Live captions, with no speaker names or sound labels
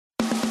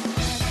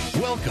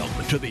Welcome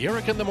to the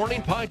Eric in the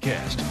Morning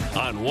podcast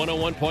on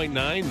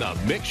 101.9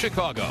 The Mix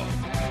Chicago.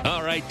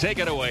 All right, take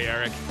it away,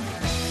 Eric.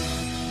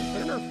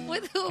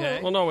 With who? Okay.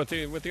 Well, no, with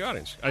the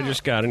audience. I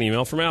just got an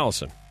email from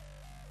Allison.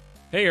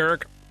 Hey,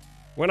 Eric.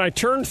 When I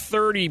turned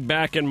 30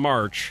 back in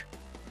March,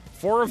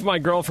 4 of my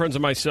girlfriends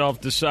and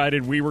myself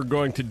decided we were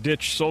going to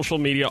ditch social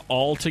media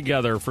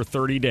altogether for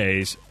 30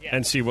 days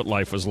and see what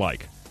life was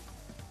like.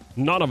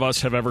 None of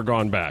us have ever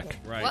gone back.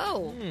 Right.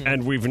 Whoa.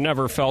 And we've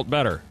never felt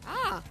better.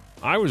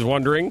 I was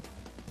wondering,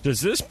 does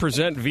this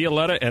present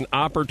Violetta an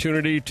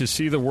opportunity to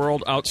see the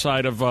world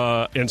outside of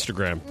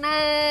Instagram?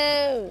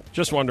 No.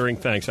 Just wondering.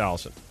 Thanks,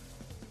 Allison.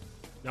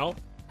 No?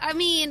 I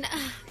mean,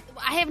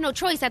 I have no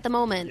choice at the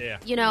moment. Yeah.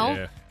 You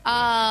know?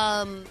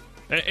 Yeah.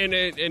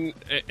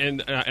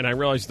 And I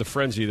realize the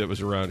frenzy that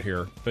was around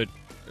here, but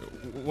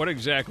what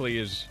exactly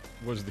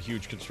was the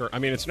huge concern? I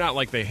mean, it's not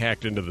like they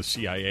hacked into the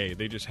CIA.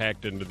 They just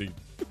hacked into the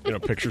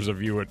pictures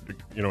of you at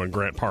in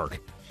Grant Park.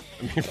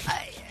 I mean,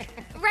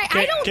 right.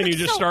 Can you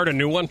just start a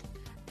new one?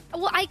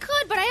 Well, I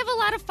could, but I have a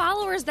lot of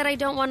followers that I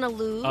don't want to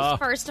lose,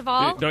 first of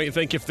all. Don't you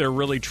think if they're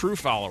really true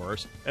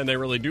followers and they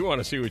really do want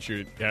to see what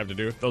you have to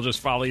do, they'll just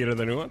follow you to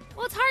the new one?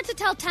 Well, it's hard to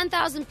tell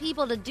 10,000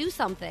 people to do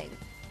something.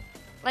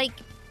 Like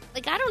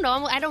I don't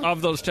know. I don't.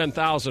 Of those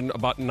 10,000,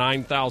 about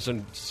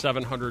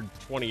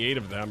 9,728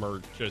 of them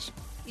are just.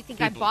 You think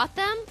people, I bought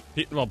them?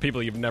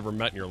 People you've never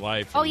met in your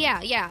life. Oh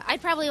yeah. I'd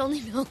probably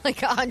only know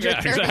like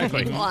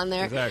 130 people on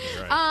there.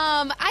 Exactly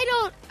right.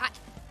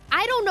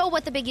 I don't know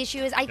what the big issue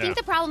is. I think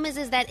the problem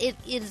is that it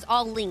is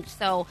all linked,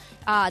 so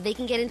they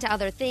can get into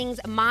other things.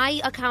 My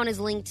account is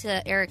linked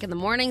to Eric in the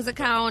Morning's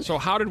account. So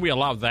how did we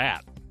allow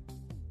that?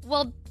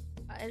 Well,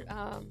 I don't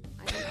know.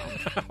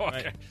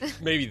 Okay.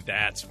 Maybe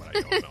that's what I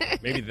don't know.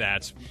 Maybe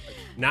that's...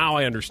 Now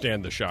I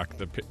understand the shock,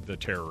 the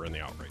terror, and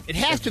the outrage. It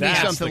has to be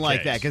something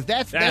like that, because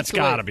that's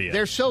got to be it.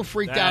 They're so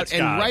freaked out,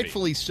 and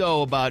rightfully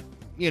so, about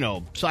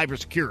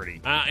cybersecurity.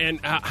 And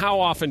how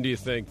often do you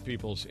think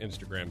people's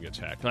Instagram gets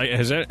hacked?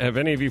 Have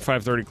any of you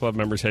 530 Club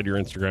members had your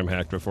Instagram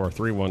hacked before?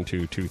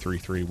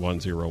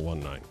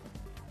 312-233-1019.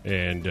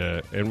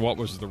 And what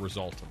was the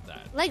result of that?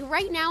 Like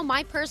right now,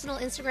 my personal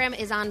Instagram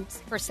is on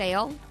for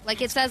sale.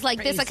 Like it says,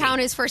 like this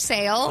account is for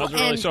sale.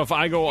 So if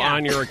I go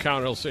on your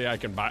account, it'll say I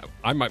can buy.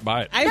 I might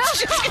buy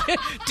it.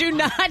 Do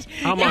not.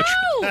 How much?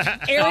 No.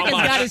 Eric has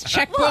got his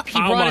checkbook. He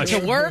brought it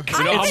to work.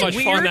 You know how much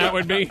fun that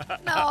would be?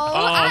 No.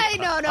 Oh my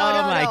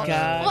God.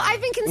 Well,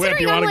 I've been considering.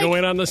 If you want to go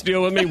in on this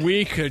deal with me,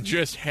 we could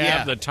just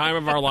have the time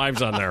of our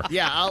lives on there.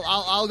 Yeah,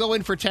 I'll go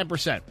in for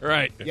 10%.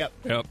 Right. Yep.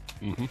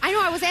 Mm-hmm. I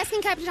know. I was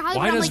asking Captain Hollywood.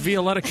 Why does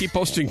Violetta keep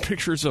posting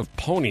pictures of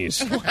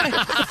ponies?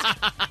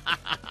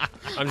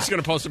 I'm just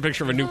going to post a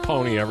picture of a new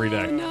pony every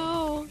day.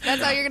 No.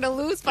 That's how you're going to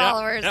lose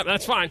followers. Yeah,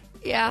 that's fine.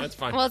 Yeah. That's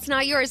fine. Well, it's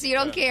not yours, so you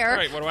don't care.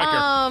 Right, what do I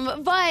care?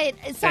 But...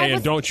 So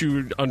and don't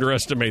you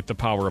underestimate the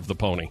power of the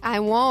pony.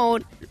 I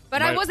won't.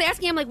 But I was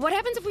asking him, like, what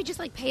happens if we just,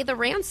 like, pay the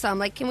ransom?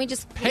 Like, can we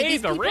just pay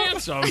the people?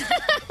 ransom?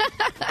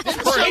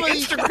 For an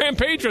Instagram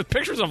page with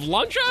pictures of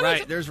lunch on it?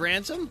 Right, there's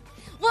ransom?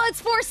 Well,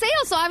 it's for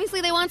sale, so obviously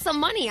they want some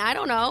money. I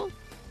don't know.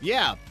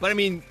 Yeah, but I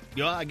mean,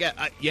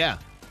 yeah.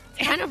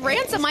 Kind of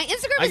ransom. My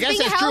Instagram is being held on I guess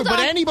that's true, but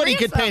anybody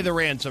ransom. could pay the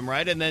ransom,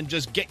 right? And then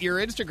just get your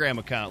Instagram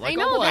account. Like, I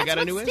know, I got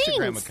a new what stings.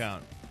 Instagram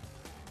account.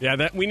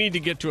 Yeah, we need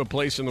to get to a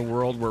place in the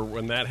world where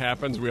when that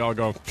happens, we all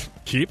go,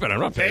 keep it. I'm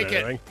not paying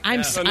anything.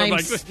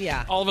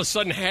 All of a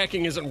sudden,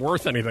 hacking isn't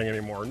worth anything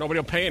anymore. Nobody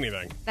will pay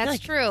anything. That's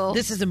true.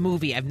 This is a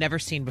movie I've never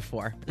seen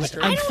before. It's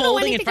unfolding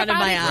unfolding in front of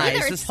my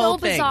eyes. It's so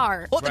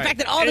bizarre. Well, the fact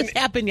that all this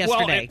happened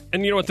yesterday. Well,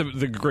 and you know what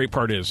the great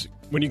part is?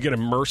 When you get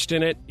immersed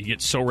in it, you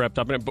get so wrapped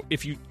up in it. But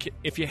if you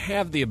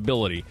have the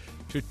ability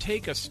to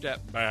take a step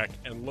back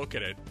and look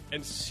at it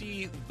and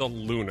see the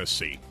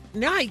lunacy.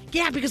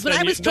 Because when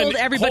I was told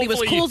everybody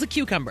was cool as a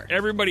cucumber.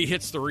 Everybody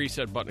hits the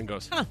reset button and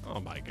goes,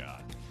 oh, my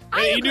God.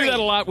 I you do that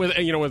a lot with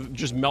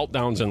just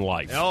meltdowns in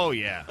life. Oh,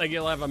 yeah. Like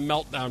you'll have a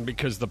meltdown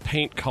because the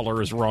paint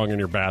color is wrong in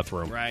your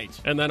bathroom. Right.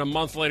 And then a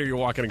month later you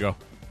walk in and go,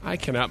 I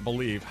cannot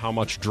believe how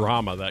much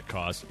drama that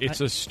caused.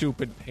 It's a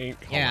stupid paint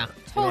color. Yeah.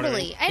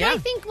 Totally. And I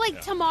think,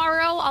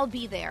 tomorrow I'll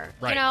be there.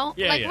 Right. You know?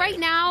 Right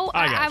now,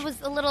 I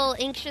was a little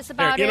anxious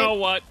about it. You know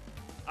what?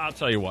 I'll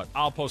tell you what.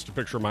 I'll post a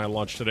picture of my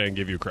lunch today and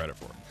give you credit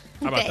for it.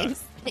 How about Thanks.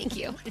 that? Thank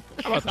you.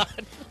 How about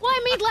that? Well, I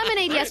made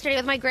lemonade yesterday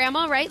with my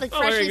grandma, right? Like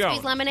freshly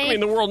squeezed lemonade. I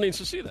mean, the world needs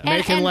to see that.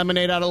 Making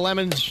lemonade out of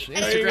lemons.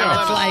 Instagram.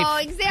 That's life. Oh,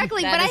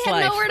 exactly. That but I is had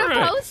life. nowhere to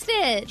post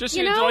it. Just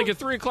know? like at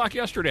 3 o'clock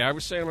yesterday, I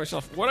was saying to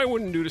myself, what I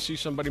wouldn't do to see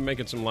somebody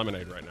making some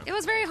lemonade right now. It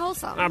was very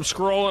wholesome. I'm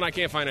scrolling. I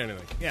can't find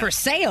anything. Yeah. For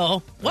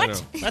sale?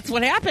 What? That's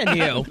what happened to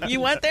you. You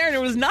went there and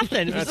there was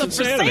nothing. It was a for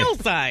sale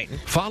sign.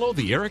 Follow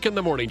the Eric in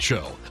the Morning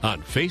Show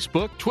on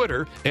Facebook,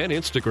 Twitter, and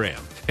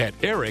Instagram at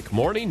Eric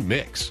Morning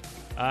Mix.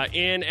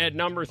 In at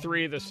number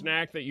 3, the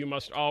snack that you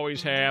must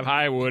always have.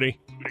 Hi, Woody.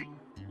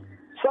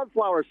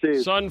 Sunflower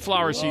seeds.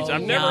 Sunflower seeds.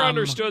 I've never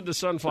understood the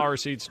sunflower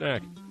seed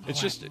snack. It's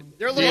just...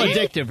 They're a little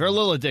addictive.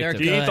 They're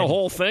Do you eat the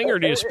whole thing or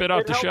do you spit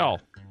out the shell?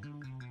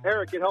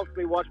 Eric, it helps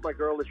me watch my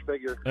girlish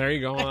figure. There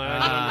you go.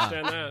 I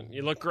understand that.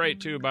 You look great,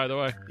 too, by the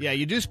way. Yeah,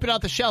 you do spit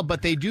out the shell,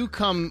 but they do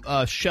come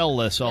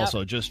shellless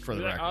also, just for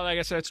the record. Oh, I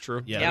guess that's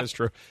true. Yeah. That is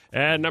true.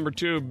 And number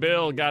 2,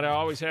 Bill, got to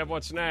always have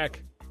what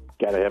snack?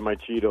 Gotta have my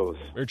Cheetos.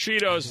 Or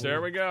Cheetos.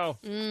 There we go.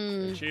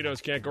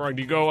 Cheetos can't go wrong.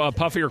 Do you go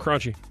puffy or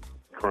crunchy?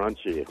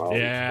 Crunchy.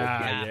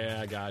 Yeah,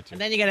 I got you.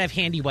 And then you got to have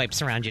handy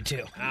wipes around you,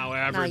 too. Now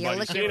you're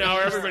looking see at now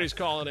me. everybody's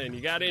calling in.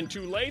 You got in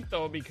too late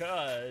though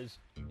because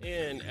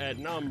in at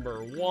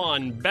number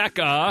 1,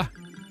 Becca.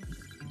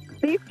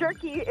 Beef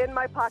jerky in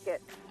my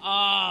pocket.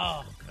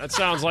 Oh. That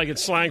sounds like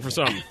it's slang for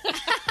something.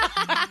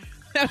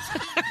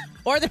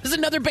 Or there's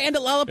another band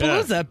at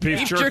Lollapalooza. Yeah,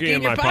 beef jerky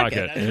in your my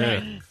pocket. That's Yeah.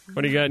 right.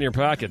 What do you got in your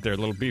pocket there? A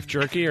little beef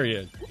jerky, or are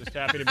you just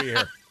happy to be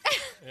here?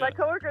 My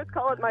coworkers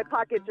call it my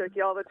pocket jerky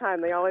all the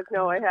time. They always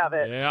know I have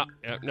it. Yeah.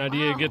 Now, do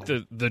you get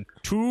the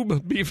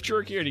tube beef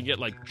jerky, or do you get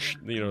like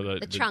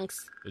the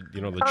chunks?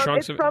 The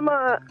chunks It's of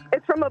it?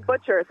 it's from a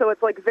butcher, so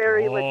it's like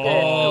very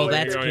legit. Oh,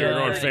 that's you're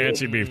going good.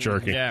 fancy beef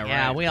jerky. Yeah, right.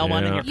 Yeah, we all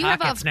want in your You have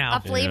pockets now.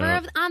 a flavor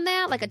Yeah. on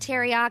that, like a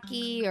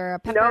teriyaki or a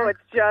pepper? No, it's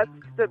just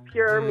the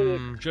pure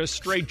meat. Just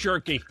straight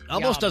jerky.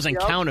 Almost doesn't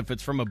Yep. count if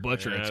it's from a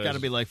butcher. Yeah, it's it got to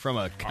is. be like from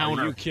a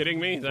counter. Are you kidding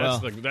me? That's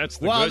the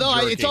well, good no,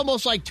 jerky. it's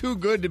almost like too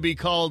good to be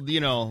called,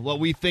 what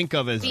we think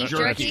of as Beef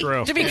jerky. jerky? That's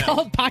true. To be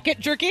called pocket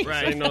jerky?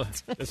 Right.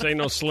 This ain't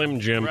no Slim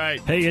Jim.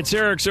 Right. Hey, it's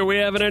Eric. So we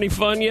having any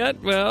fun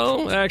yet?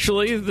 Well,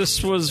 actually,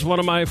 this was one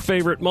of my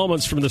favorite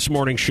moments from this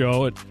morning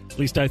show. At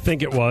least I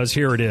think it was.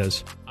 Here it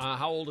is.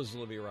 How old is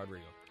Olivia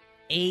Rodrigo?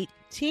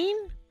 18?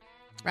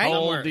 Right? How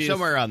old do you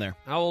Somewhere around there.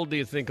 How old do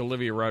you think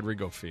Olivia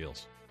Rodrigo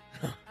feels?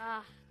 Like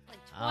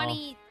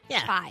 25.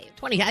 Yeah.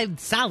 20,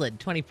 solid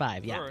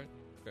 25, yeah. All right.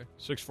 Okay.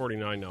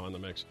 6:49 now on the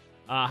mix.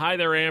 Hi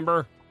there,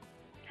 Amber.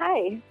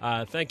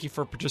 Hi. Thank you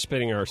for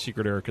participating in our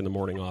Secret Eric in the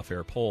Morning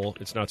off-air poll.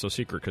 It's not so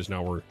secret because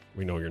now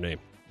we know your name.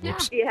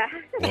 Whoops. Yeah.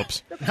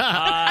 Whoops.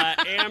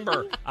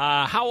 Amber,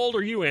 how old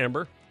are you,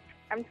 Amber?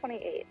 I'm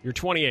 28. You're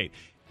 28.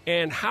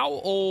 And how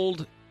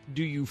old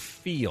do you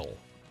feel?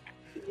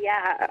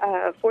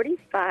 Yeah,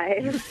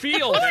 45. You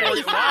feel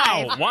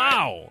 45.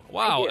 Wow.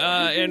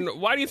 And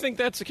why do you think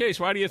that's the case?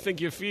 Why do you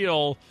think you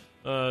feel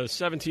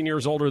 17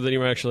 years older than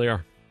you actually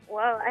are?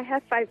 Well, I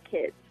have 5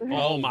 kids.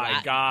 Oh, my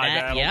God.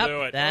 That'll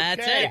do it.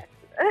 That's Okay. it.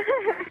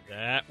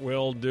 That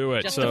will do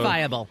it.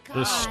 Justifiable. So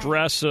the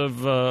stress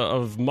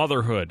of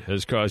motherhood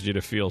has caused you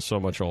to feel so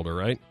much older,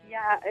 right?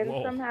 Yeah, and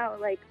Whoa. somehow,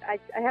 I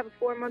have a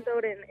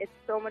 4-month-old, and it's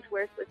so much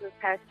worse this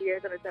past year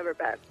than it's ever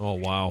been. Oh,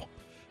 wow.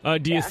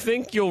 Do you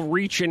think you'll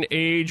reach an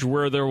age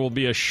where there will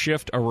be a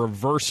shift, a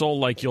reversal,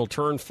 like you'll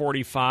turn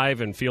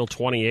 45 and feel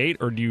 28,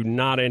 or do you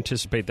not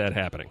anticipate that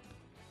happening?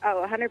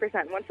 Oh,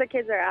 100%. Once the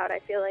kids are out, I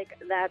feel like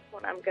that's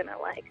when I'm going to,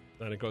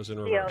 Then it goes in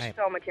feel reverse.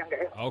 so much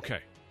younger. Okay.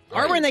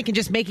 Or when they can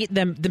just make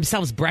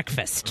themselves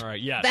breakfast. All right,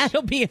 yes.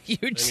 That'll be a huge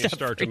Then you step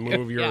start for to you.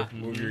 move your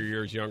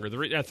years younger.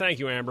 Thank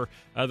you, Amber.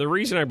 The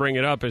reason I bring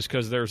it up is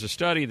because there's a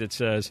study that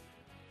says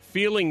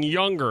feeling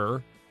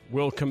younger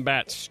will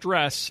combat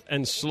stress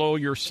and slow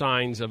your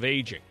signs of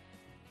aging.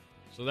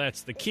 So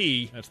that's the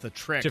key. That's the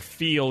trick. To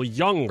feel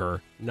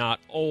younger, not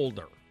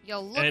older.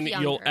 You'll look And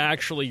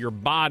younger. your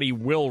body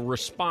will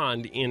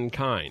respond in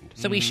kind.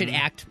 So we should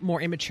act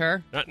more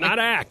immature? Not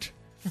act.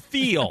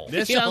 Feel.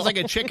 This sounds like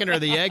a chicken or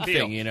the egg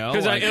thing,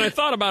 I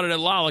thought about it at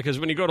Lala, because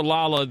when you go to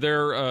Lala,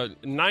 there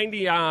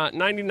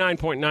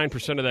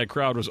 99.9% of that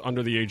crowd was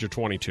under the age of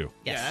 22. Yes.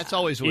 Yeah, that's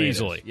always the way it is.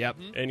 Easily. Yep.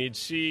 And you'd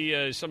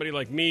see somebody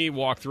like me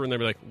walk through, and they'd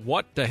be like,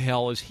 what the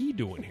hell is he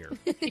doing here?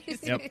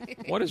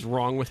 Yep. What is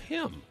wrong with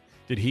him?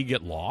 Did he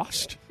get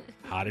lost?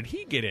 How did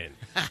he get in?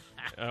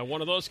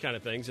 One of those kind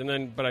of things. And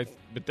then, but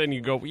then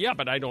you go, yeah,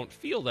 but I don't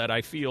feel that.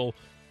 I feel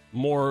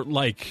more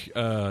like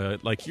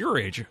your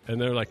age. And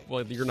they're like,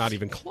 well, you're not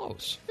even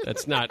close.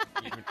 That's not.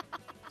 Have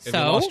you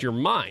lost your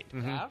mind?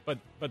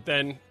 But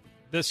then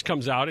this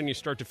comes out, and you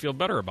start to feel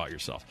better about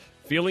yourself.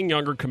 Feeling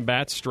younger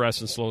combats stress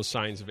and slows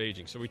signs of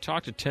aging. So we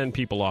talked to 10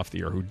 people off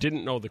the air who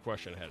didn't know the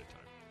question ahead of time.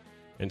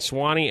 And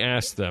Swanee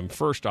asked them,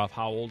 first off,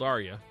 how old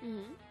are you?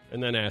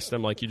 And then asked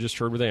them, like you just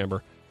heard with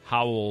Amber,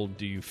 how old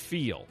do you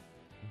feel?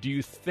 Do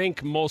you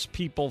think most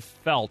people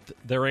felt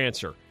their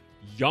answer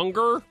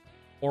younger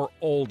or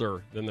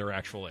older than their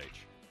actual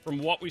age? From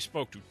what we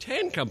spoke to,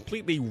 10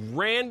 completely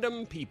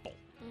random people.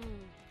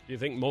 Do you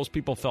think most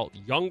people felt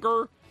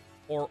younger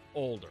or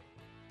older?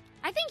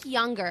 I think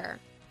younger.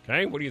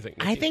 Okay, what do you think,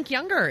 Nikki? I think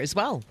younger as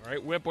well. All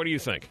right, Whip, what do you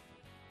think?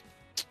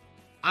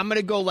 I'm going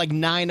to go like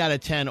 9 out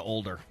of 10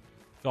 older,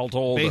 Felt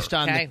older. based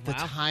on Okay, the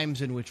wow.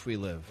 times in which we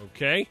live.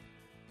 Okay.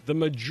 The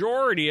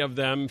majority of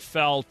them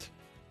felt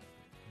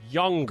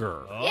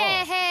younger.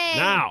 Yay!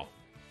 Now,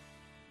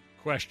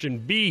 question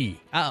B.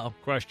 Uh-oh.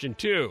 Question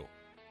 2.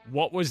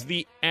 What was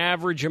the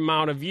average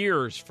amount of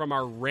years from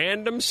our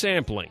random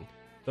sampling?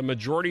 The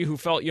majority who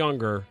felt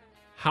younger,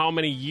 how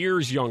many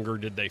years younger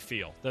did they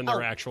feel than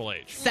their actual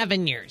age?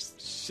 7 years.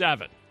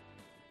 7.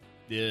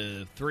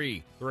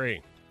 3.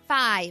 3.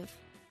 5.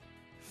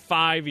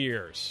 5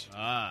 years.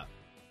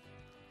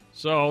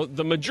 So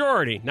the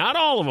majority, not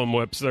all of them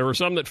whips. There were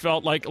some that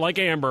felt like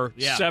Amber,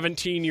 Yeah.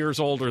 17 years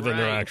older than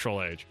their Right.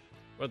 actual age.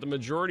 But the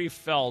majority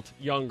felt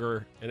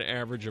younger, an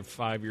average of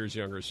 5 years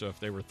younger. So if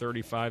they were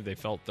 35, they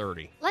felt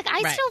 30. Like,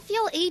 I Right. still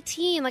feel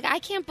 18. Like, I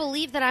can't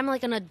believe that I'm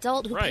like an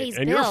adult who Right. pays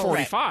And bills. you're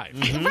 45.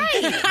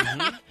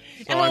 Right.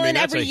 So, well, I mean, and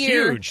that's every a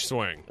year- huge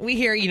swing. We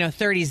hear,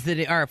 30s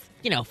that are,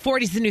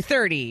 40s the new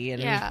 30,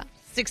 and Yeah.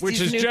 60s Which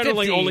the is new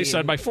generally 50. only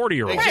said by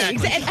 40-year-olds. Right,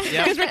 Exactly.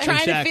 because we're trying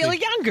Exactly. to feel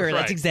younger. Right.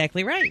 That's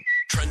exactly right.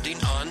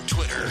 Trending on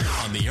Twitter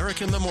on the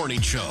Eric in the Morning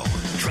Show.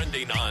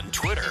 Trending on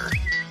Twitter.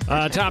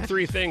 Top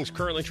 3 things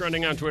currently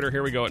trending on Twitter.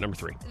 Here we go at number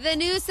 3. The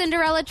new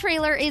Cinderella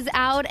trailer is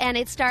out, and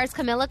it stars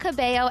Camila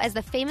Cabello as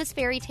the famous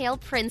fairy tale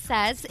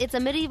princess. It's a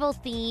medieval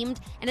themed,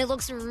 and it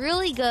looks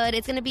really good.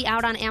 It's going to be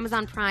out on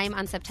Amazon Prime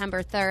on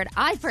September 3rd.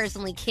 I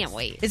personally can't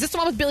wait. Is this the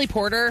one with Billy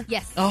Porter?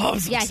 Yes. Oh, I'm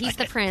so yeah, excited. he's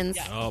the prince.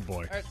 Oh,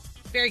 boy.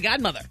 Fairy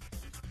godmother.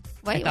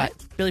 Wait, I what?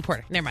 thought. Billy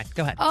Porter. Never mind.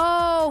 Go ahead.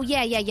 Oh,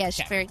 yeah.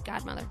 She's Okay. fairy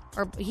godmother.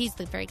 Or he's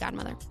the fairy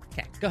godmother.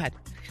 Okay, go ahead.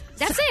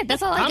 That's it.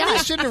 That's all I How many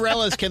got.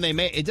 Cinderellas can they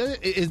make?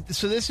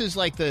 So this is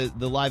like the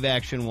live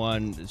action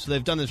one. So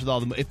they've done this with all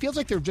the. It feels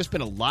like there have just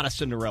been a lot of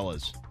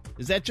Cinderellas.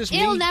 Is that just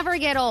It'll me? never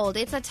get old.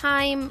 It's a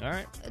All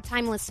right.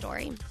 timeless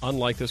story.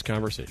 Unlike this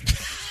conversation.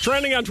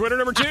 Trending on Twitter,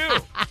 number 2.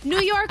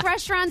 New York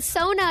restaurant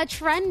Sona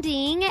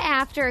trending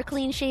after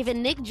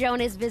clean-shaven Nick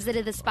Jonas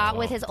visited the spot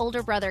with his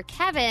older brother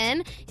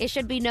Kevin. It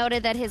should be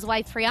noted that his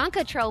wife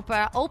Priyanka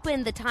Chopra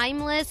opened the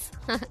timeless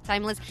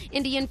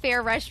Indian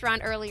Fare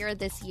restaurant earlier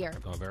this year.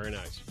 Oh, very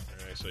nice.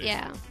 Very nice. So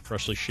Yeah.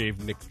 Freshly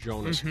shaved Nick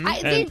Jonas.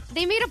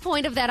 They made a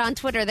point of that on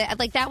Twitter.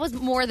 That was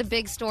more the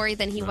big story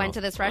than he went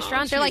to this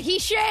restaurant. They're like, he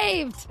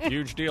shaved.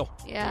 Huge deal.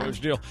 Yeah.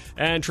 Huge deal.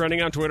 And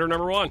trending on Twitter,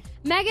 number 1.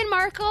 Meghan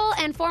Markle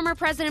and former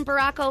President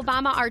Barack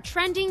Obama are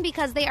trending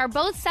because they are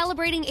both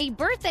celebrating a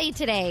birthday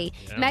today.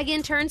 Yeah.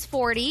 Meghan turns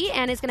 40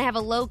 and is going to have a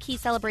low-key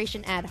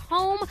celebration at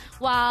home,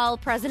 while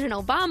President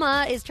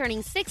Obama is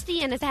turning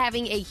 60 and is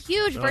having a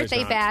huge No, birthday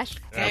he's not. bash.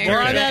 Yeah, More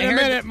on we're- that in a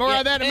minute. More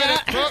on that in a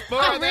minute.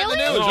 More on that in the really?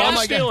 news. No, Oh, I'm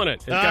my God. stealing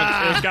it.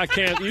 It got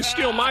canceled. You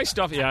steal my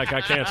stuff. Yeah, it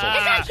got canceled.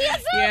 Cancel?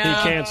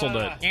 He canceled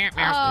it.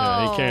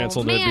 Yeah, he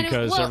canceled it man,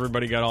 because well-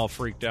 everybody got all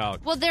freaked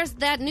out. Well, there's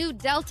that new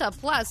Delta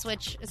Plus,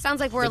 which sounds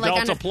like we're The like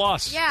Delta on a,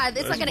 Plus. Yeah,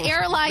 it's like an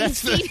airline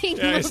seating.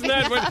 Yeah, isn't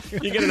that moving up.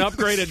 what you get an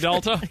upgrade at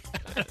Delta?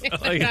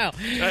 Like, No.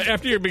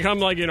 after you become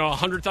like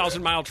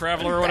 100,000-mile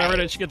traveler or whatever,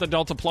 did you get the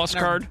Delta Plus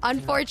card?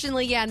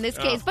 Unfortunately, yeah, in this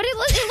case. But it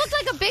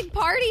looked like a big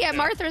party at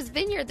Martha's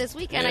Vineyard this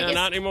weekend. Yeah, I guess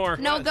not anymore.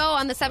 No go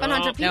on the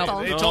 700 No. people.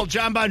 They told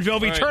John Bon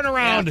Jovi, Right. turn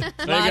around.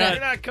 They got,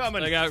 You're not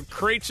coming. They got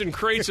crates and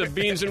crates of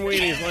beans and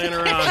weenies laying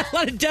around. A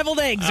lot of deviled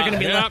eggs are going to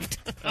be Yep. left.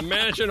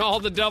 Imagine all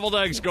the deviled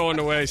eggs going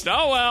to waste.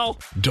 Oh, well.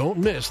 Don't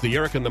miss the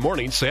Eric in the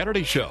Morning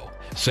Saturday show.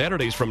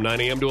 Saturdays from 9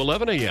 a.m. to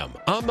 11 a.m.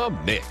 on The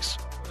Mix.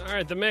 All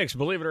right, The Mix.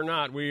 Believe it or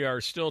not, we are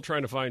still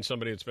trying to find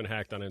somebody that's been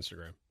hacked on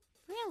Instagram.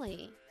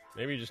 Really?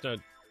 Maybe just not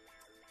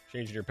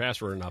changing your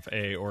password enough,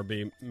 A, or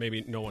B,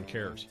 maybe no one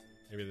cares.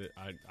 Maybe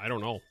I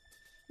don't know.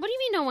 What do you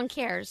mean no one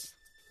cares?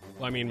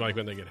 Well, I mean, like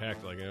when they get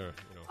hacked, like, maybe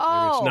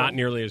Oh. it's not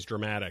nearly as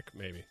dramatic,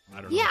 maybe.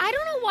 I don't know. Yeah, I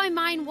don't know why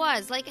mine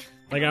was. Like,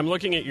 I'm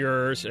looking at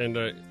yours, and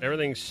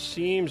everything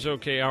seems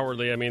okay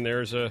outwardly. I mean,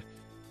 there's a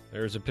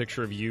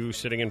picture of you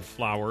sitting in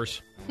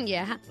flowers.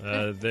 yeah.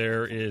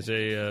 There is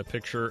a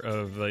picture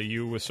of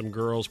you with some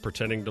girls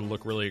pretending to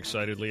look really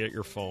excitedly at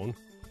your phone.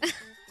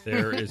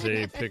 There is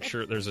a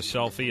picture. There's a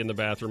selfie in the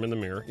bathroom in the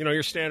mirror.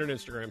 Your standard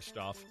Instagram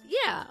stuff.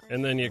 Yeah.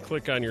 And then you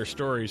click on your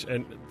stories,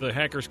 and the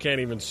hackers can't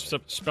even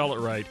spell it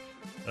right.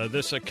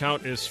 This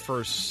account is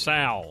for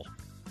Sal.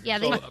 Yeah,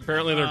 So they,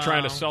 apparently they're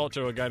trying to sell it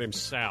to a guy named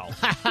Sal.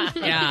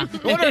 Yeah.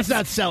 What is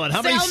that selling?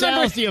 How many Sal sales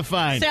number- do you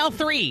find? Sal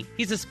 3.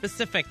 He's a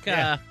specific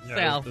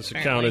Sal. This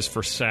account is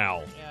for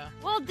Sal.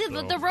 well,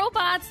 the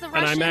robots, the And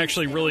Russians. I'm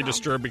actually they really don't know.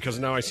 disturbed because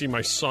now I see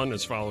my son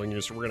is following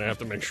you, so we're going to have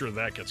to make sure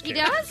that gets He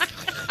canceled.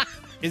 does?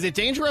 Is it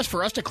dangerous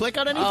for us to click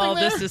on anything Oh,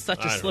 there? this is such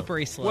I a don't know.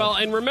 slippery slope. Well,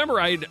 and remember,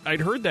 I'd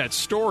heard that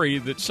story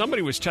that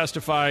somebody was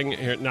testifying.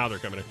 Here, now they're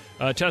coming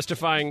in.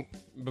 Testifying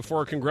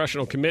before a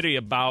congressional committee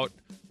about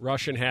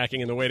Russian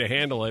hacking and the way to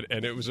handle it,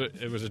 and it was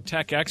a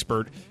tech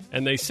expert,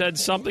 and they said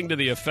something to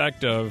the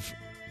effect of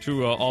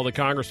to all the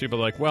Congress people,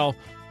 like, well,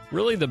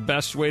 really the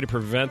best way to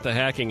prevent the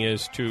hacking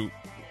is to,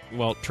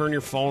 turn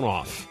your phone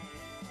off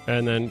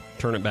and then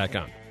turn it back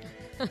on,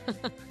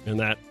 and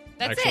that's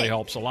actually it.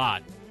 helps a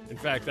lot. In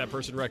fact, that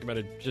person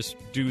recommended just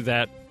do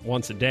that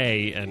once a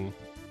day, and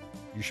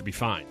you should be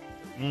fine.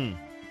 Yeah.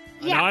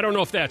 Now, I don't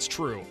know if that's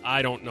true.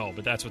 I don't know,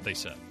 but that's what they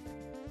said.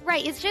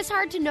 Right. It's just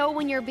hard to know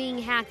when you're being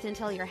hacked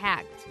until you're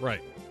hacked.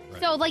 Right.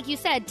 So, like you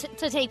said,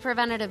 to take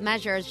preventative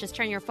measures, just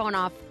turn your phone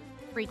off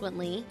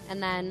frequently,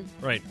 and then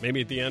Right.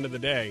 Maybe at the end of the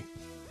day,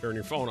 turn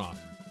your phone off.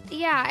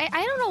 yeah,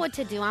 I don't know what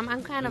to do. I'm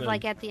kind of then-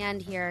 like at the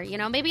end here.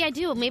 Maybe I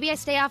do. Maybe I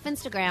stay off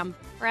Instagram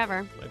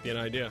forever. Might be an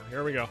idea.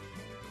 Here we go.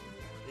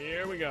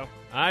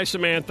 Hi,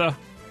 Samantha.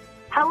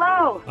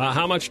 Hello.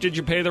 How much did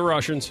you pay the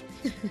Russians?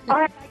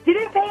 I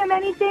didn't pay him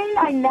anything.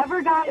 I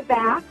never got it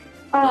back.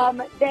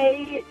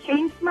 They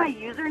changed my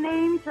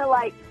username to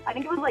I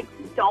think it was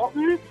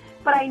Dalton,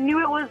 but I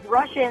knew it was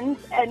Russians,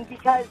 and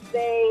because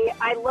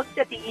I looked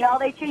at the email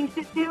they changed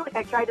it to, like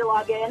I tried to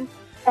log in,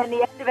 and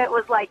the end of it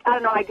was like, I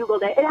don't know, I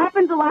Googled it. It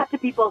happens a lot to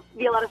people,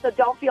 Violetta, so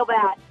don't feel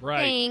bad.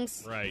 Right.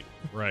 Thanks.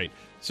 Right.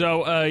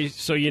 So,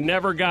 so you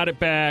never got it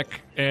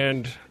back,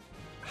 and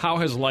how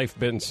has life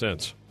been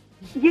since?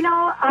 You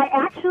know,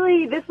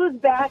 this was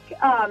back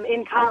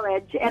in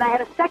college, and I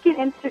had a second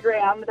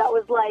Instagram that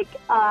was like...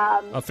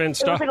 a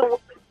Finsta?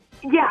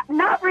 Yeah,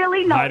 not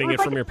really, no. Hiding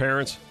it from your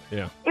parents?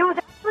 Yeah. It was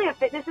actually a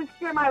fitness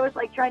Instagram. I was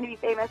like trying to be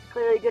famous.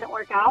 Clearly didn't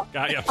work out.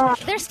 Got you.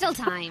 There's still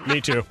time.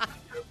 Me too.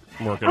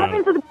 I'm working on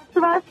Happens it. to the best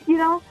of us, you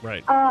know?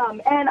 Right.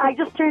 And I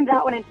just turned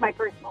that one into my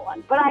personal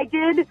one. But I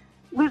did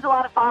lose a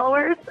lot of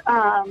followers,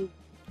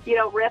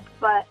 rip,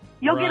 but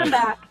you'll get them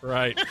back.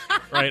 Right.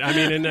 I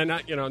mean, and then, how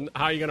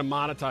are you going to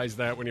monetize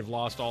that when you've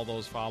lost all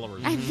those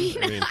followers? I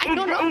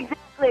don't know. Exactly.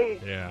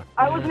 Yeah.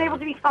 I wasn't able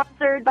to be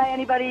sponsored by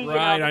anybody.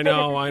 Right, the I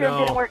know. fitness Instagram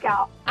didn't work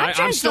out.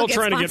 I'm still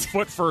trying to get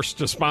Foot First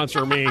to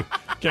sponsor me.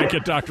 Can't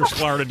get Dr.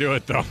 Sklar to do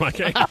it, though.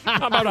 Okay.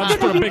 How about I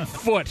just put a big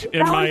foot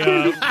in my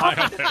bio? How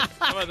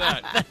about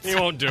that? He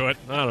won't do it.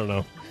 I don't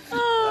know.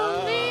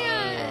 Oh,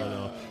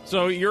 man.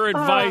 So your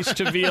advice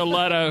to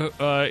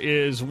Violetta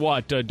is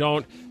what?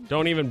 Don't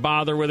even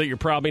bother with it. You're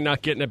probably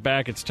not getting it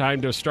back. It's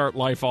time to start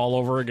life all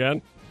over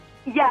again.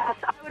 Yes,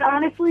 I would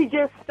honestly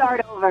just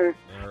start over.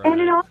 Right.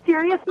 And in all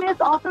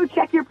seriousness, also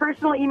check your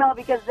personal email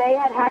because they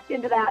had hacked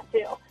into that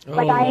too.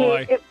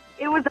 Boy.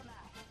 It was a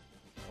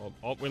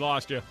Oh, we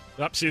lost you.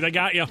 See, they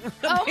got you.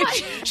 Oh,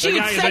 my. They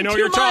got you. They know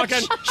you're talking.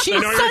 She They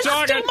know you're says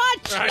talking. too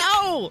much. Right.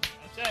 No.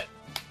 That's it.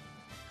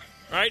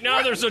 Right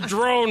now, there's a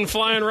drone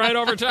flying right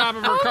over top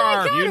of her Oh,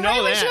 car. my God. You know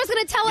right when that. she was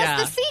going to tell Yeah.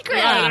 us the secret.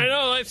 Right, I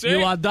know. That's it.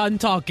 You are done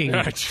talking.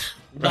 Right.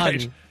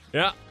 Done.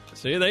 Yeah.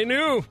 See, they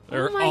knew.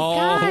 They're Oh my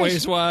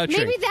always gosh. watching.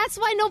 Maybe that's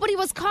why nobody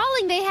was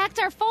calling. They hacked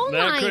our phone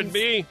that lines. could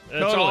be.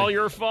 That's Totally. all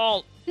your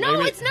fault. No,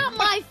 Maybe- it's not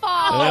my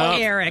fault. Oh,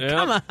 Eric,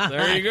 come on.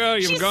 There you go.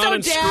 You've She's gone so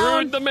and down.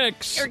 screwed the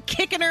mix. You're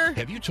kicking her.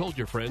 Have you told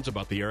your friends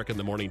about the Eric in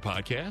the Morning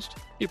podcast?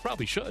 You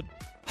probably should.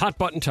 Hot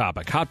button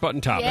topic.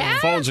 Yeah?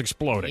 Phone's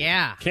exploding.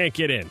 Yeah. Can't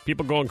get in.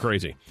 People going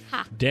crazy.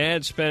 Ha.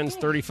 Dad spends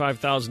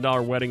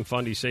 $35,000 wedding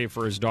fund he saved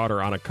for his daughter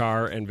on a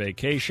car and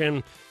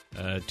vacation.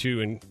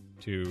 To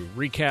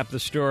recap the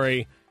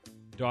story,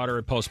 daughter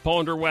had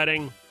postponed her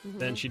wedding.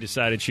 Then she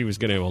decided she was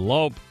going to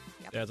elope.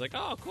 Dad's like,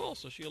 oh, cool.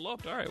 So she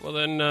eloped. All right. Well,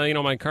 then,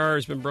 my car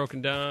has been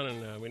broken down,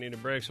 and we need a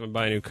break, so I'm going to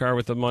buy a new car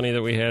with the money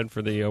that we had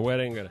for the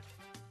wedding. Going to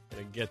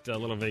get a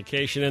little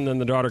vacation in. Then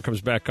the daughter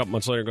comes back a couple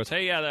months later and goes,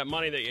 hey, yeah, that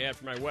money that you had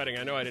for my wedding,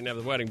 I know I didn't have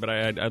the wedding, but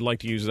I'd like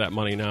to use that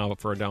money now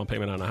for a down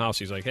payment on a house.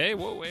 He's like, hey,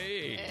 whoa,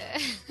 wait.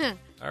 I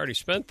already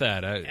spent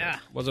that. It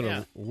wasn't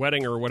a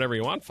wedding or whatever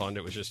you want fund.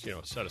 It was just,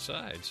 set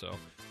aside. So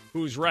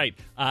who's right?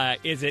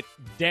 Is it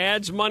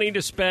dad's money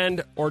to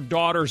spend or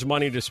daughter's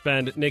money to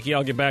spend? Nikki,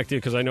 I'll get back to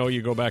you because I know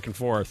you go back and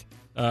forth.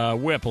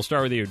 Whip, we'll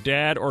start with you.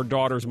 Dad or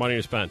daughter's money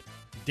to spend?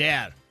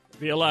 Dad.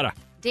 Violetta.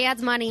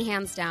 Dad's money,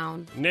 hands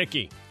down.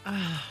 Nikki.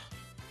 I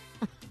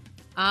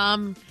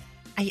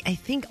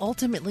think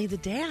ultimately the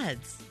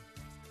dad's.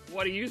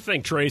 What do you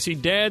think, Tracy?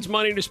 Dad's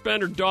money to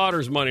spend or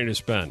daughter's money to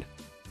spend?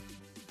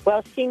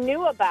 Well, she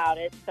knew about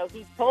it, so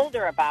he told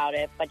her about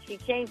it, but she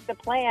changed the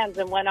plans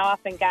and went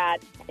off and got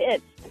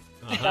hitched.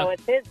 So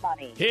it's his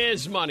money.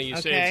 His money. You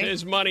say it's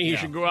his money. He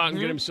should go out and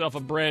get himself a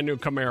brand new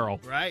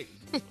Camaro. Right.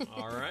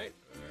 All right.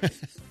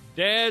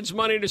 Dad's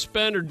money to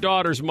spend or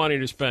daughter's money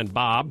to spend?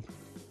 Bob?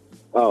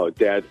 Oh,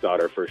 dad's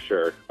daughter for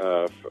sure.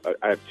 I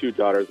have two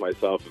daughters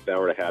myself. If that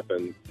were to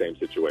happen, same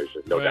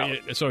situation, no doubt.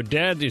 So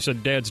you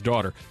said dad's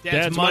daughter.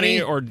 Dad's money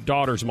money or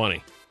daughter's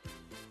money?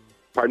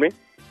 Pardon me?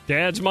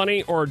 Dad's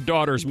money or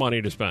daughter's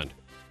money to spend?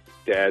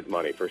 Dad's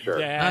money for sure.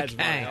 Dad's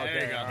Okay. money.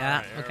 There you go.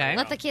 Yeah, okay.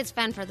 Let the kids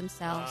fend for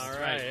themselves. All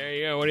right, there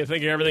you go. What do you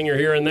think of everything you're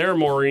hearing there,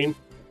 Maureen?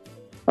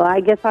 Well,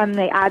 I guess I'm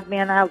the odd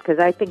man out because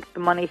I think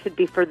the money should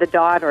be for the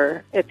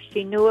daughter. If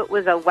she knew it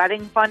was a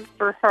wedding fund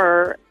for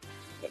her,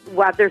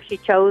 whether she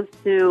chose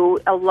to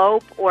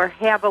elope or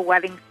have a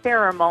wedding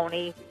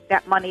ceremony,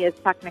 that money is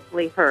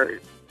technically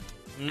hers.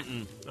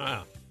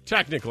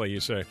 Technically, you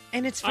say.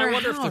 And it's for I a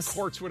wonder house. if the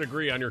courts would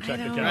agree on your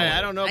technicality. Right,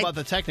 I don't know about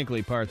the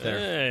technically part there.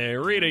 Hey,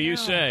 Rita, you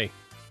say.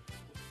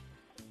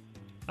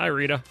 Hi,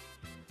 Rita.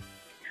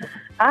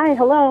 Hi,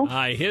 hello.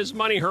 Hi, his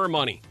money, her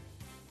money?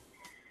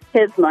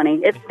 His money.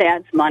 It's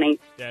Dad's money.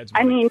 Dad's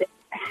I money. mean,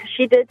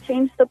 she did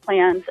change the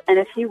plans, and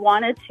if he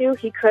wanted to,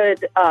 he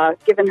could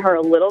given her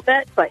a little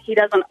bit, but he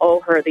doesn't owe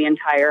her the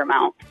entire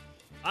amount.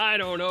 I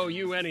don't owe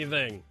you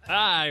anything.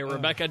 Hi,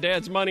 Rebecca.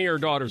 Dad's money or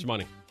daughter's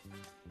money?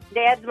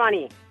 Dad's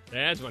money.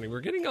 Dad's money.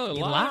 We're getting a lot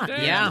lot, of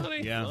dad's yeah.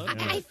 money. Yeah.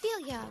 I feel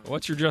ya.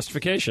 What's your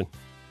justification?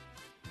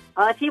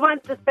 If he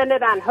wants to spend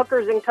it on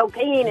hookers and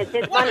cocaine, it's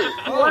his money.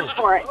 He worked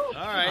for it. All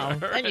right.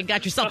 Then you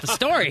got yourself a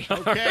story.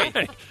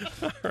 Okay.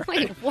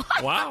 Wait, what?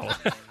 Wow.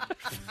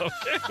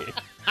 Okay.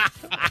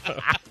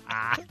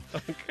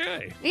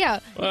 Okay. Yeah.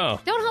 Wow.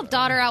 Don't help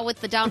daughter out with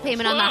the down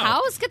payment on the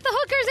house. Get the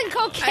hookers and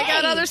cocaine. I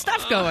got other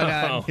stuff going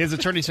on. His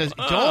attorney says,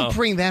 don't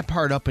bring that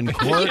part up in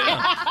court,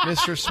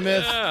 Mr.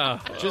 Smith. Yeah.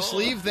 Just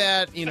leave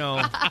that,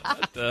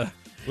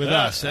 with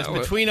us. That's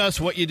between us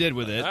what you did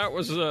with it. That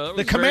was the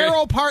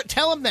Camaro part.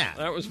 Tell him that.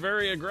 That was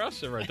very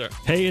aggressive right there.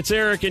 Hey, it's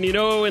Eric, and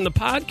in the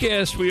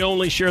podcast, we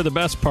only share the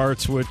best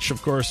parts, which,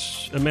 of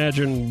course,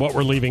 imagine what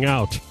we're leaving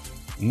out.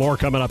 More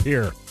coming up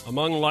here.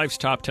 Among life's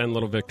top 10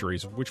 little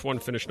victories, which one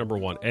finished number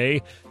one?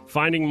 A,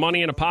 finding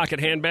money in a pocket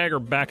handbag or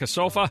back a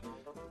sofa.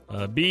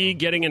 B,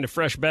 getting into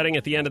fresh bedding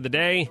at the end of the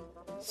day.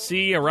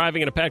 C,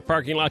 arriving in a packed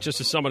parking lot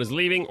just as someone is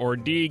leaving. Or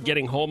D,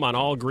 getting home on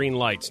all green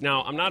lights.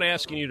 Now, I'm not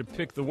asking you to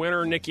pick the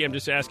winner, Nikki. I'm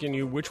just asking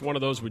you which one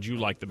of those would you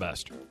like the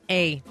best?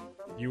 A.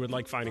 You would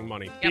like finding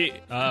money. Yep.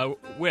 B,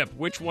 Whip,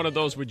 which one of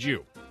those would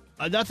you?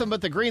 Nothing but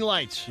the green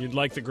lights. You'd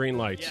like the green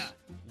lights.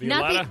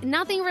 Yeah.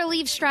 Nothing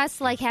relieves stress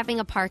like having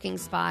a parking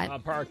spot. A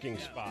parking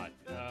spot.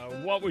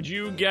 What would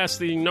you guess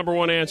the number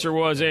one answer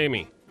was,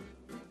 Amy?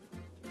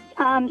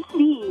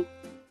 C.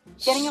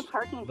 Getting a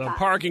parking spot. The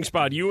parking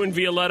spot. You and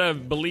Violetta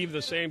believe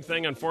the same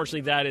thing.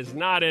 Unfortunately, that is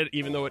not it,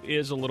 even though it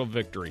is a little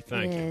victory.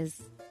 Thank you.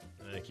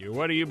 Thank you.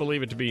 What do you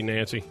believe it to be,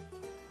 Nancy?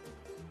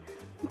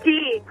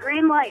 D.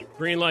 Green lights.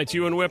 Green lights.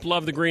 You and Whip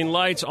love the green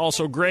lights.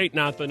 Also great.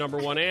 Not the number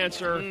one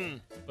answer.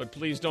 But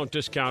please don't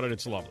discount it.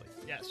 It's lovely.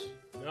 Yes.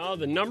 No,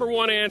 the number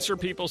one answer,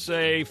 people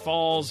say,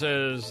 falls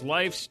as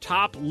life's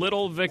top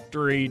little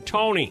victory.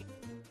 Tony.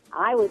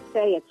 I would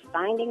say it's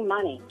finding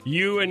money.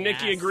 You and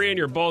Nikki agree, and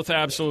you're both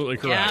absolutely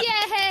correct.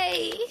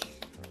 Yay!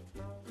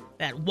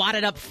 That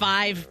wadded up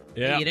 5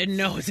 that you didn't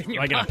know was in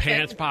your pocket. Like in a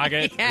pants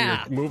pocket.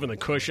 Yeah. You're moving the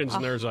cushions,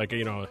 and there's like,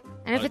 and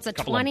if it's a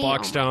couple 20, of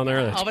bucks down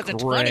there. That's if it's a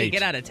great. 20,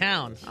 get out of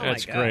town.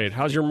 That's great.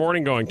 How's your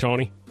morning going,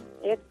 Tony?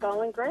 It's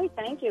going great,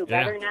 thank you.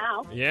 Better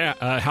now.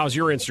 Yeah. How's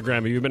your Instagram?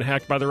 Have you been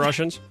hacked by the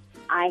Russians?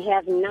 I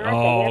have not.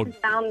 They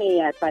haven't found me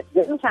yet, but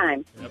give them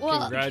time. Yep,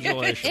 well,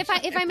 congratulations.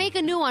 If I make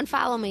a new one,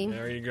 follow me.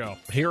 There you go.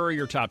 Here are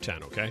your top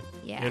 10, okay?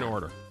 Yeah. In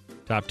order.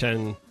 Top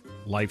 10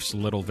 life's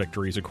little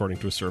victories according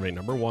to a survey.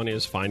 Number 1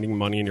 is finding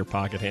money in your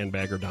pocket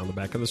handbag or down the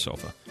back of the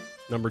sofa.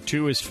 Number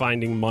 2 is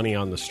finding money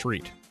on the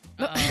street.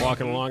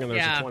 Walking along and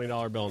there's a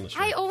 $20 bill on the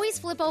street. I always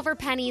flip over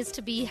pennies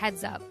to be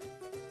heads up.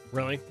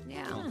 Really?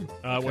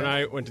 Yeah. When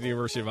I went to the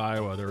University of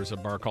Iowa, there was a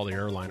bar called the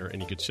Airliner,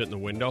 and you could sit in the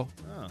window,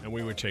 and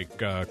we would take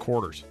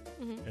quarters,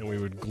 and we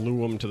would glue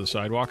them to the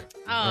sidewalk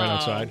right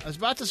outside. I was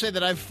about to say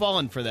that I've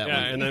fallen for that one.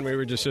 Yeah, and then we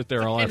would just sit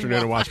there all afternoon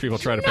and watch people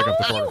try to pick up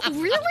the quarters.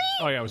 Really?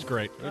 Oh, yeah, it was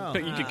great.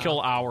 You could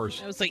kill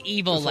hours. It was like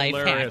evil life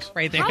hilarious. hack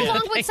right there. How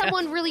long would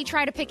someone really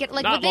try to pick it?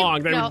 Like, Not would they,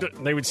 long. No.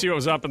 They would see what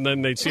was up, and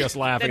then they'd see us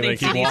laughing, Then and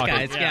they'd they'd keep see these walking.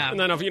 guys, yeah. And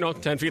then,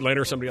 10 feet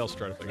later, somebody else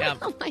tried to pick it up.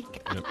 Oh, my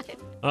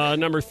God.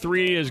 Number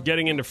 3 is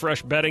getting into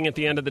fresh betting at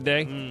the end of the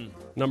day.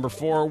 Number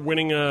 4,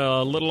 winning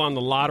a little on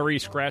the lottery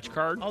scratch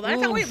card. Oh,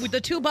 that's how with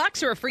the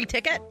 $2 or a free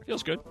ticket?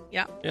 Feels good.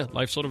 Yeah. Yeah,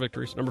 life's little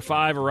victories. Number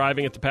 5,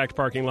 arriving at the packed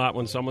parking lot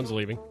when someone's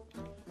leaving.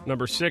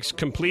 Number 6,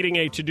 completing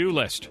a to-do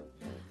list.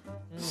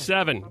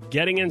 7,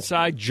 getting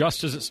inside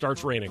just as it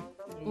starts raining.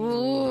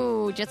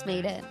 Ooh, just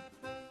made it.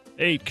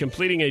 8,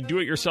 completing a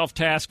do-it-yourself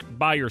task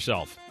by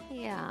yourself.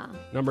 Yeah.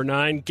 Number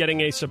 9,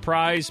 getting a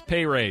surprise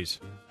pay raise.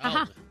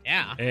 Uh-huh.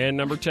 Yeah. And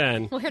number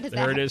 10, Where does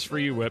there that- it is for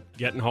you, Whip,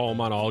 getting home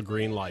on all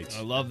green lights.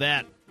 I love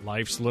that.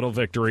 Life's little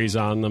victories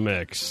on the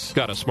mix.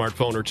 Got a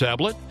smartphone or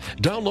tablet?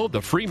 Download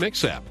the free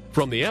Mix app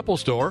from the Apple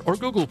Store or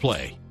Google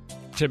Play.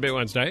 Tidbit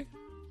Wednesday,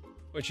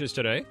 which is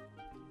today,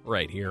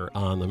 right here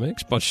on the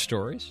mix. Bunch of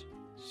stories,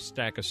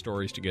 stack of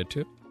stories to get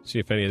to. See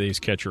if any of these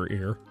catch your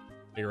ear.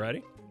 Are you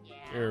ready?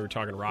 Yeah. We were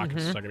talking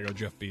rockets a second ago.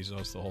 Jeff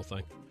Bezos, the whole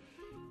thing.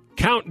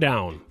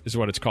 Countdown is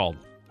what it's called.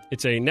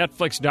 It's a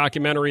Netflix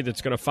documentary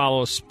that's going to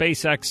follow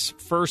SpaceX's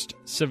first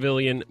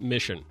civilian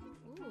mission.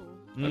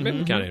 That'd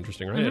be kind of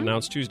interesting, right?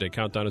 Announced Tuesday.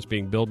 Countdown is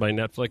being billed by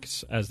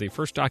Netflix as the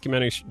first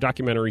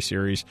documentary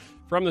series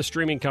from the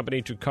streaming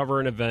company to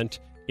cover an event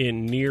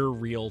in near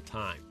real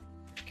time.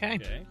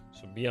 Okay.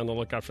 So be on the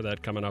lookout for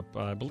that coming up,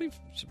 I believe,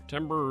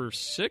 September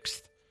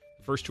 6th.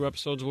 First 2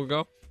 episodes will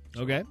go.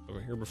 Okay. Over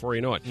here before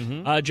you know it.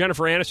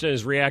 Jennifer Aniston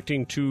is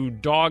reacting to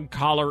dog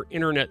collar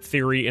internet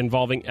theory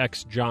involving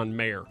ex-John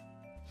Mayer.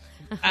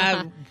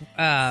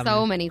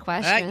 So many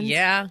questions.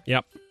 Yeah.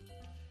 Yep.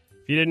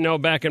 If you didn't know,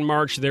 back in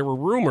March, there were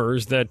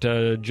rumors that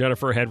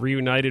Jennifer had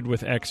reunited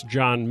with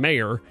ex-John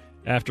Mayer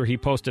after he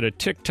posted a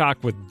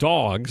TikTok with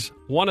dogs.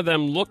 One of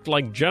them looked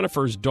like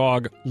Jennifer's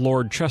dog,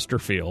 Lord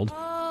Chesterfield.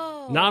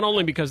 Oh. Not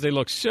only because they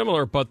looked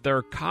similar, but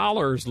their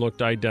collars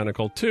looked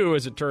identical, too.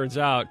 As it turns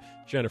out,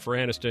 Jennifer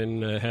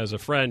Aniston has a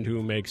friend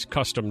who makes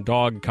custom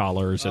dog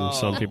collars, and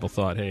some people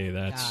thought, hey,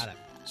 that's...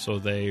 So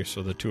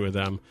the two of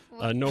them.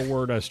 No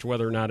word as to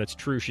whether or not it's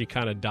true. She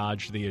kind of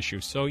dodged the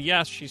issue. So,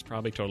 yes, she's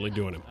probably totally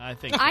doing it. I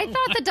think I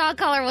thought the dog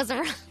collar was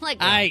like.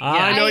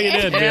 I know you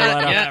did,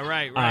 Violetta. Yeah,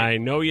 right. I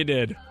know you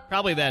did.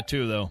 Probably that,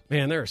 too, though.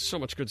 Man, there is so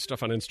much good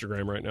stuff on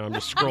Instagram right now. I'm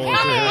just scrolling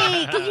through here.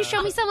 Hey, can you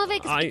show me some of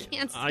it?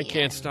 'Cause I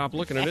can't stop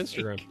looking at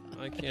Instagram.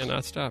 I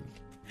cannot stop.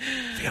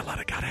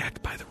 Violetta got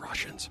hacked by the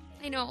Russians.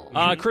 I know.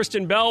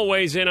 Kristen Bell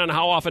weighs in on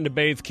how often to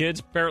bathe kids.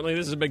 Apparently,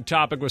 this is a big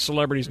topic with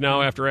celebrities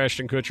now after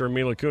Ashton Kutcher and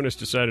Mila Kunis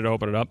decided to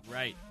open it up.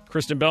 Right.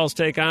 Kristen Bell's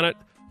take on it.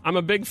 I'm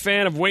a big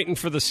fan of waiting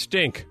for the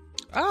stink.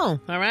 Oh,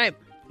 all right.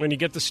 When you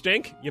get the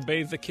stink, you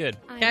bathe the kid.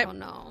 I don't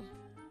know.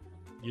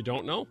 You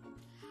don't know?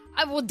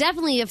 Well,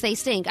 definitely if they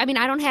stink. I mean,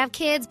 I don't have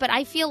kids, but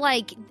I feel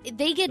like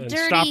they get Then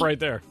dirty. Stop right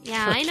there.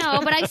 Yeah, I know,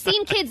 but I've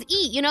seen kids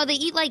eat. You know, they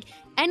eat like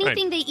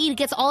anything they eat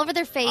gets all over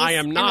their face. I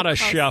am not a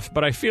chef,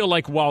 but I feel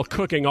like while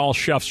cooking, all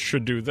chefs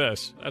should do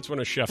this. That's when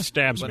a chef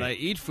stabs When me. I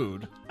eat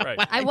food. Right.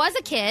 I was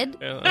a kid,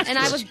 Yeah, that's and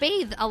I was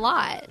bathed a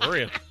lot. Were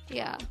you?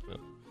 Yeah.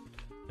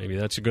 Maybe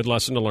that's a good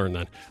lesson to learn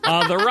then.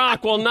 The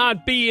Rock will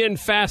not be in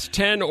Fast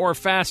 10 or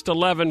Fast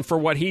 11 for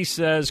what he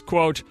says,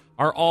 quote,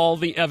 are all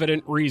the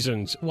evident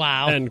reasons.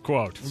 Wow. End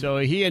quote. So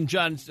he and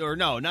John, or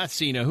no, not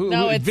Cena. Who?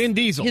 it's Vin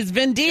Diesel. His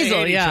Vin Diesel,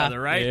 They hate yeah. each other,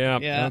 right? Yeah.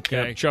 Yeah.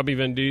 Okay. Yeah, chubby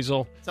Vin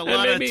Diesel. It's a And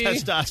lot maybe, of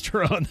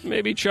testosterone.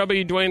 Maybe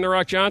chubby Dwayne The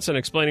Rock Johnson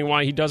explaining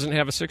why he doesn't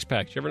have a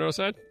six-pack. Did you ever notice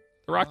that?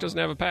 The Rock doesn't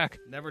have a pack.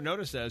 Never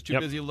noticed that. I was too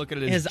Yep. busy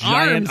looking at His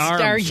giant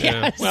arms are, arms.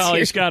 yes. Well,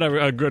 he's got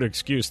a good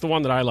excuse, the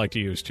one that I like to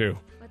use, too.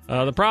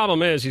 The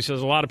problem is, he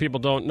says, a lot of people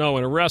don't know,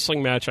 in a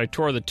wrestling match, I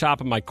tore the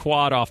top of my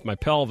quad off my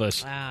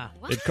pelvis. Ah.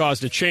 It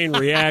caused a chain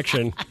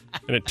reaction,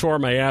 and it tore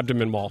my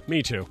abdomen wall.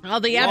 Me too. Oh,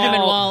 the abdomen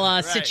Well,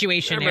 wall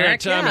situation, Remember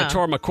Eric. that time yeah. I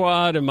tore my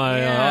quad and my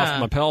Yeah. off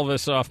my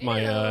pelvis, off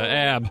my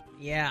ab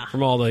Yeah,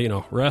 from all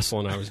the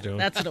wrestling I was doing.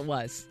 that's what it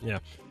was. Yeah.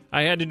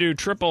 I had to do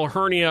triple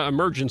hernia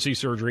emergency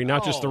surgery,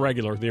 not just the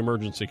regular, the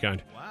emergency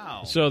kind.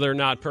 Wow. So they're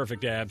not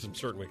perfect abs. I'm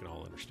certain we can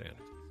all understand.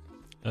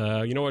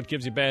 You know what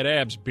gives you bad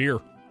abs? Beer.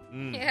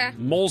 Yeah.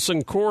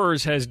 Molson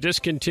Coors has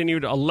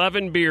discontinued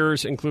 11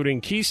 beers, including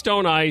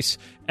Keystone Ice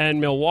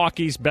and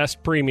Milwaukee's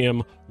Best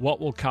Premium. What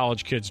will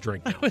college kids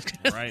drink now?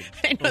 Right.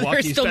 I know they're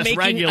Milwaukee's still Best making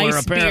regular,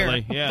 ice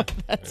apparently. beer. Yeah.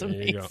 That's There you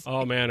amazing. go.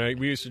 Oh, man,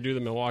 we used to do the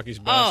Milwaukee's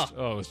Best.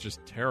 Oh, it was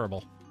just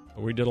terrible.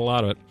 But we did a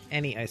lot of it.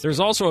 Any ice There's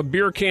also a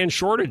beer can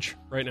shortage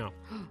right now,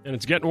 and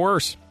it's getting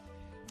worse.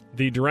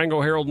 The Durango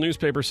Herald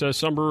newspaper says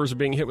some brewers are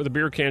being hit with a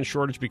beer can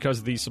shortage because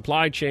of the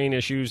supply chain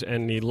issues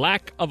and the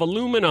lack of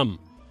aluminum.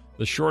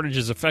 The shortage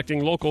is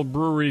affecting local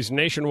breweries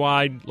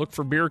nationwide. Look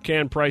for beer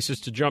can prices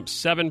to jump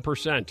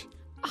 7%.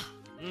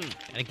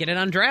 Gotta get it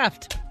on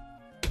draft.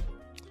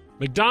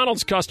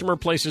 McDonald's customer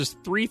places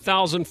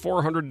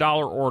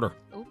 $3,400 order.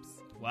 Oops.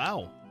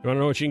 Wow. You want to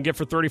know what you can get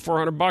for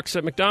 $3,400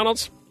 at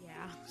McDonald's? Yeah.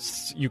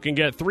 You can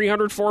get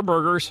 304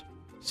 burgers,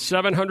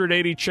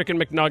 780 chicken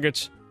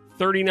McNuggets,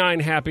 39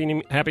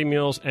 Happy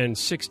Meals, and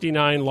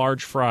 69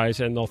 large fries,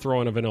 and they'll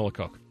throw in a vanilla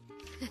Coke.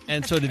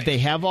 And so did they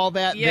have all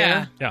that Yeah.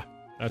 there? Yeah,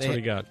 that's what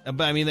he got.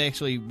 But, I mean, they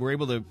actually were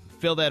able to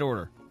fill that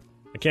order.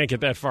 I can't get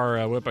that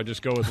far, Whip. I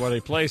just go with what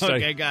they placed.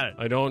 Okay, got it.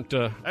 I don't.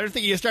 I don't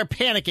think you start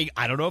panicking.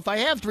 I don't know if I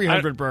have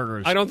 300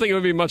 burgers. I don't think it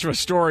would be much of a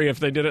story if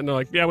they did it and they're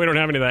like, yeah, we don't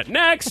have any of that.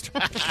 Next!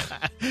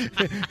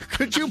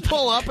 Could you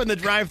pull up in the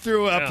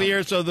drive-thru up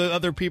here so the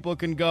other people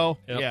can go?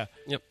 Yep.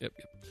 Yeah.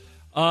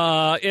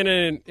 Yep.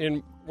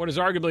 In what is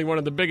arguably one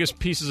of the biggest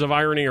pieces of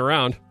irony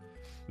around,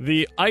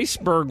 the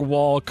iceberg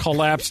wall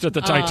collapsed at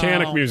the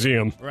Titanic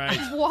Museum. Right.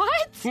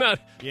 What? Not,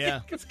 Yeah.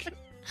 it's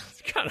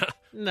kind of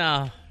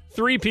No.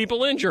 3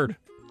 people injured.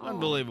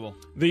 Unbelievable.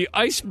 The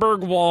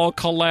iceberg wall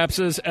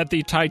collapses at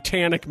the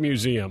Titanic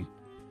Museum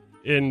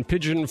in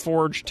Pigeon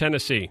Forge,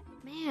 Tennessee.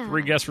 Man.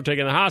 3 guests were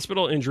taken to the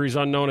hospital. Injuries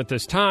unknown at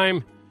this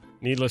time.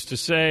 Needless to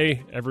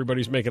say,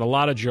 everybody's making a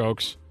lot of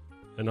jokes,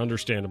 and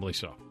understandably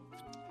so.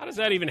 How does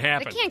that even They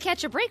happen? can't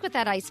catch a break with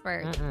that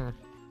iceberg.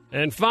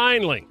 And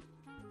finally,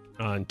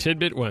 on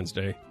Tidbit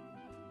Wednesday,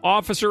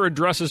 officer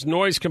addresses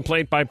noise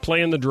complaint by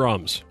playing the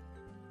drums.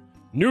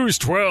 News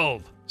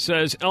 12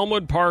 says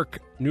Elmwood Park,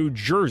 New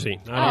Jersey.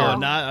 Oh,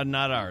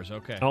 not ours.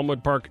 Okay.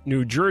 Elmwood Park,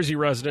 New Jersey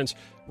residents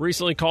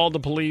recently called the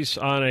police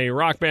on a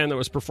rock band that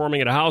was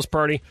performing at a house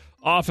party.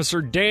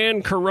 Officer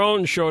Dan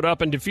Carone showed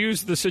up and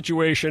diffused the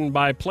situation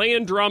by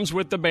playing drums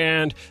with the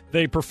band.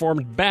 They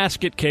performed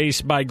Basket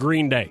Case by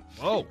Green Day.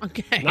 Oh.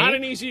 Okay. Not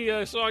an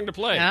easy song to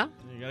play. Yeah.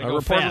 You gotta go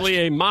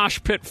Reportedly, a mosh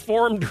pit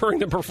formed during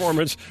the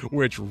performance,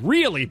 which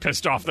really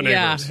pissed off the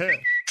Yeah. neighbors.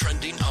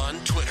 Trending on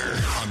Twitter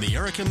on the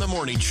Eric in the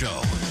Morning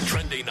Show.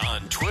 Trending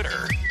on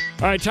Twitter.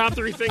 All right, top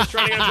 3 things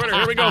trending on Twitter.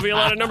 Here we go.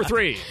 Violetta, number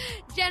 3.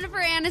 Jennifer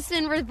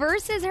Aniston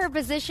reverses her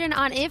position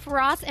on if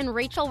Ross and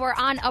Rachel were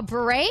on a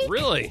break.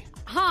 Really?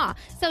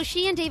 So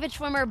she and David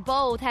Schwimmer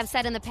both have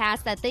said in the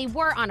past that they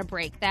were on a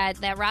break, that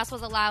Ross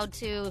was allowed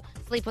to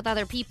sleep with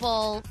other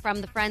people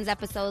from the Friends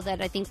episode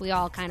that I think we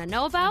all kind of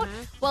know about.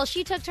 Well,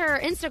 she took to her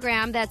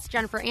Instagram, that's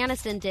Jennifer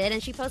Aniston did,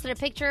 and she posted a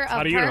picture of her.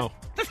 How do you know?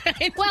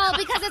 Well,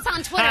 because it's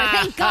on Twitter.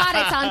 Thank God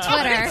it's on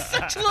Twitter.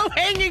 Such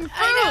low-hanging fruit.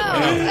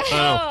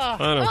 I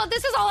know. Well,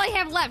 this is all I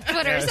have left,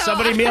 Twitter. So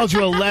Somebody mailed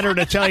you a letter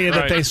to tell you that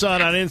Right. they saw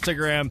it on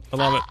Instagram. I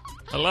love it.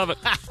 I love it.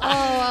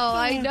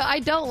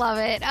 I don't love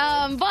it.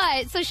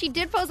 But so she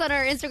did post on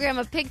her Instagram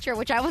a picture,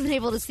 which I wasn't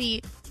able to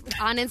see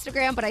on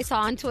Instagram, but I saw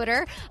on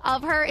Twitter,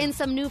 of her in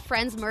some new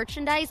Friends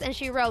merchandise, and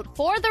she wrote,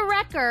 "For the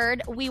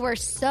record, we were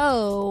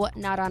so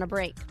not on a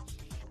break."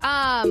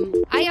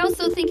 I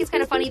also think it's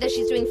kind of funny that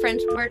she's doing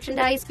Friends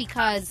merchandise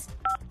because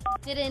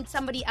didn't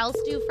somebody else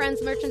do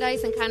Friends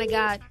merchandise and kind of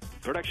got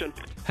production.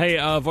 Hey,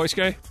 voice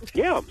guy?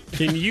 Yeah.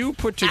 Can you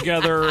put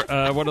together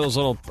one of those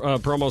little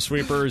promo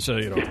sweepers?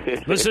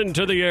 Listen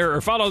to the air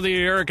or follow the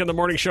Eric in the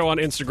Morning Show on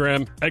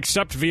Instagram,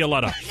 except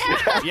Violetta.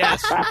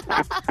 Yes.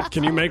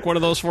 Can you make one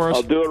of those for us?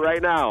 I'll do it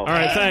right now. All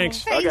right,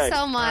 thanks. Thanks Okay.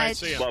 so much. All right,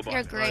 see ya. Bye-bye.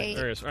 You're great.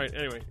 There it is. All right,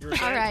 anyway. You were All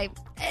saying? right.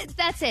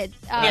 That's it.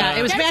 Yeah,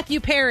 it was Matthew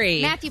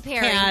Perry. Matthew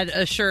Perry. had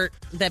a shirt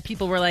that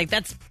people were like,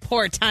 that's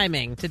poor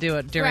timing to do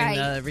it during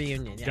Right. the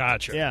reunion. Yeah.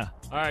 Gotcha. Yeah.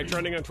 All right,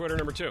 trending on Twitter,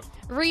 number 2.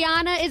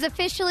 Rihanna is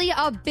officially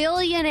a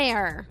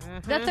billionaire.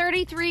 The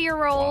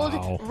 33-year-old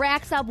Wow.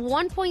 racks up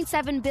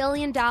 $1.7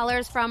 billion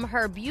from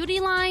her beauty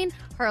line,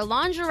 her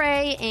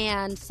lingerie,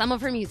 and some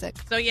of her music.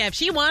 So, yeah, if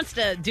she wants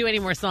to do any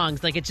more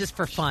songs, like, it's just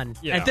for fun.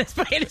 Yeah. At this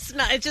point, it's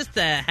not. It's just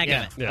the heck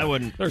Yeah. of it. Yeah. I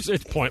wouldn't.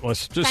 It's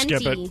pointless. Just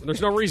skip Fenty. it.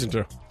 There's no reason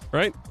to,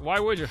 right? Why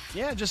would you?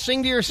 Yeah, just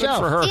sing to Good yourself.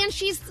 for her.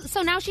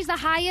 And now she's the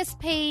highest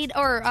paid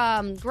or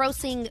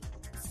grossing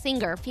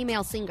singer,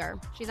 female singer.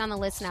 She's on the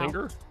list now.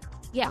 Singer?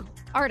 Yeah,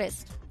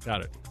 artist,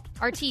 Got it.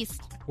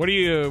 artiste, What do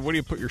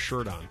you put your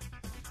shirt on?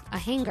 a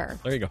hanger.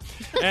 There you go.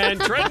 And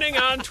trending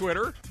on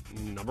Twitter,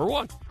 number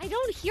 1. I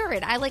don't hear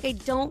it. I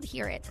don't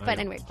hear it. But know.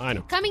 anyway, I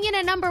know. Coming in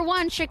at number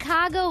 1,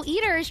 Chicago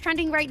Eater is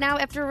trending right now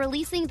after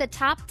releasing the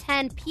top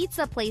 10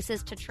 pizza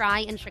places to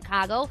try in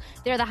Chicago.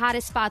 They're the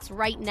hottest spots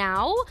right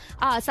now.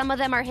 Some of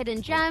them are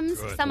hidden gems.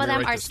 good. Some Let of me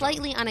them write are this down.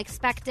 slightly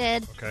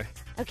unexpected. Okay.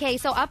 Okay,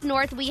 so up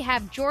north we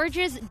have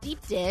George's Deep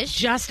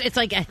Dish. It's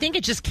like, I think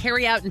it's just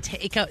carry out and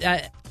take out.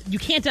 You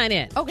can't dine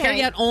in. Okay.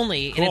 Carry out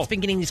only, Cool. and it's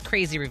been getting these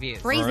crazy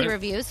reviews. Crazy All right.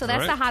 reviews, so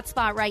that's All the right. hot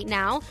spot right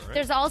now.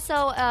 There's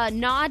also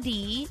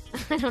Naughty.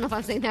 I don't know if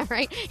I'm saying that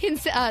right.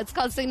 It's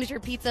called Signature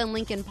Pizza in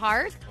Lincoln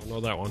Park. I don't know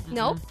that one.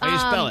 Nope. How do you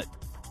spell it?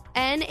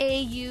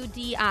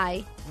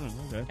 Naudi.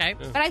 Okay.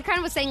 But I kind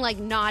of was saying like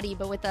naughty,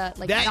 but with a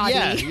like That,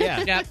 naughty. yeah.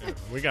 Yep.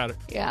 We got it.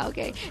 Yeah,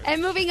 okay.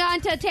 And moving on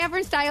to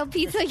tavern style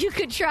pizza, you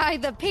could try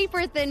the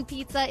paper thin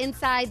pizza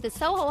inside the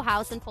Soho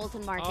House in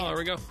Fulton Market. Oh, there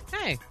we go.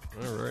 Hey.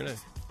 Oh, very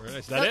nice. Very nice.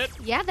 Is that it?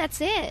 Yeah,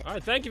 that's it. All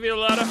right. Thank you,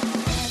 Violetta.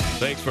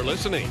 Thanks for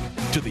listening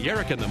to the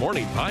Eric in the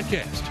Morning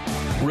podcast.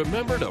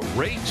 Remember to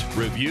rate,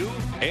 review,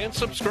 and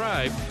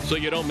subscribe so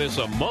you don't miss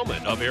a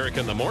moment of Eric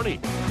in the Morning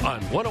on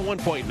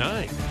 101.9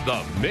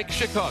 The Mix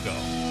Chicago.